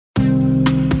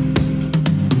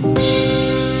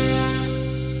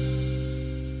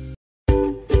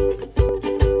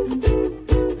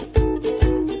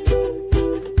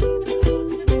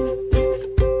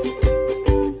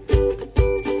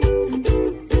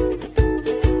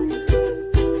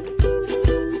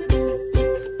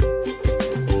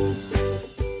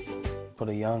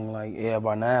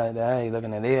by now. They ain't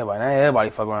looking at everybody. Now everybody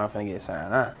fuck around finna get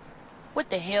signed, huh? What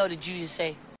the hell did you just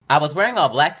say? I was wearing all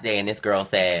black today and this girl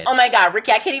said, "Oh my god,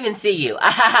 Ricky, I can't even see you.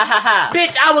 Ah ha ha ha ha.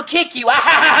 Bitch, I will kick you. Ah ha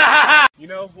ha ha ha." You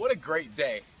know, what a great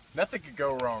day. Nothing could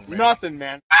go wrong, man. Nothing,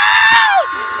 man.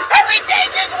 Oh!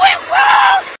 Everything just went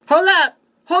wrong! Hold up.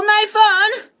 Hold my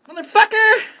phone.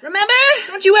 Motherfucker. Remember?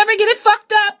 Don't you ever get it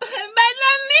fucked up. Everybody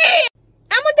love me.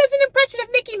 Elmo does an impression of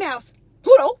Mickey Mouse.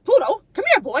 Pluto, Pluto, come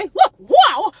here, boy. Look,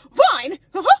 wow, fine.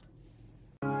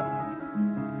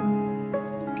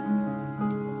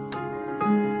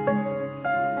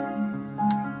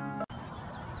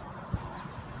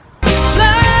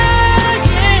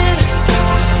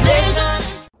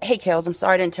 Hey, Kels, I'm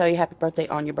sorry I didn't tell you happy birthday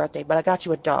on your birthday, but I got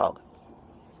you a dog.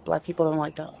 Black people don't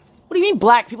like dogs. What do you mean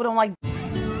black people don't like?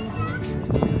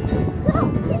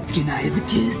 Can I have a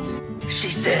kiss?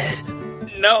 She said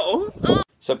no.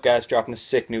 Sup, guys? Dropping a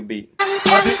sick new beat.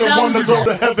 I didn't want to go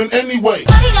to heaven anyway.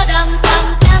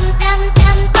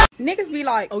 Niggas be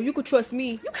like, oh, you could trust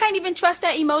me. You can't even trust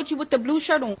that emoji with the blue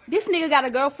shirt on. This nigga got a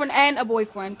girlfriend and a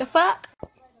boyfriend. The fuck?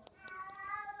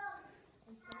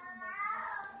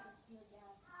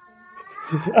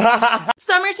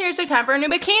 Summer's here, so time for a new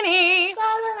bikini.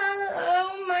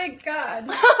 Oh my god. Or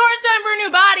time for a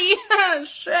new body.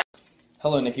 Shit.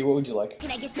 Hello, Nikki, what would you like?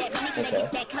 Can I get that money? Can I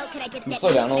get that coke? Can I get Can you that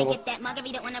slow down a Can I little? get that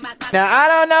margarita when I rock? Now, I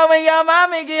don't know when your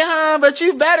mama get home, but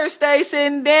you better stay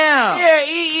sitting down. Here,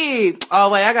 eat. Oh,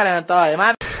 wait, I got a thought. Am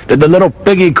I... Did the little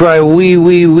piggy cry wee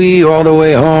wee wee all the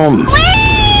way home?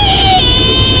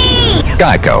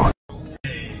 Geico.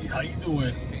 Hey, how you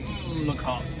doing? Look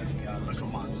how sexy I look.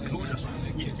 Come on.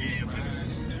 Yeah,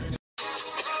 man.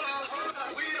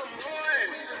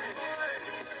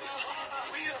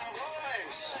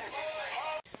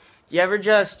 You ever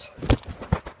just...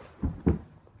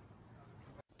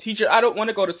 Teacher, I don't want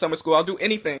to go to summer school. I'll do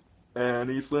anything.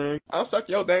 Anything? I'll suck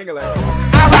your dangling.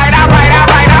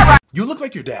 You look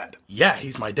like your dad. Yeah,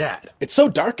 he's my dad. It's so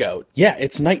dark out. Yeah,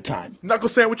 it's nighttime. Knuckle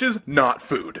sandwiches, not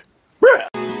food. Bruh.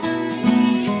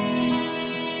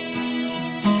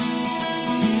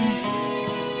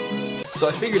 So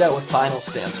I figured out what final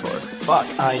stands for. Fuck,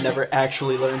 I never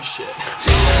actually learned shit.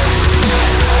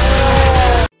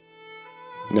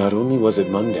 Not only was it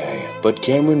Monday, but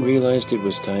Cameron realized it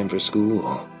was time for school.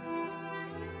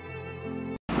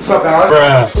 What's up,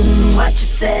 Alex? What you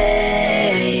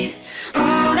say?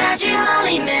 That you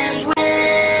only meant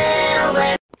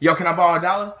well. Yo, can I borrow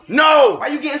 $1? No! Why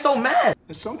you getting so mad?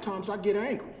 And sometimes I get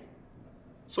angry.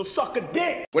 So suck a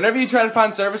dick. Whenever you try to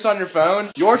find service on your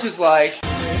phone, you're just like...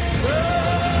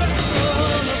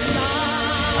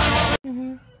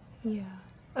 Yeah.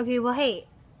 Okay, well, hey,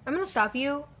 I'm gonna stop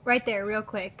you right there real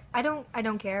quick. I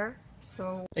don't care,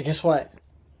 so... Hey, guess what?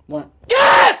 What?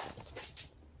 Yes!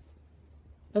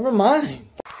 Never mind.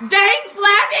 Dang,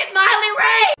 Flappy!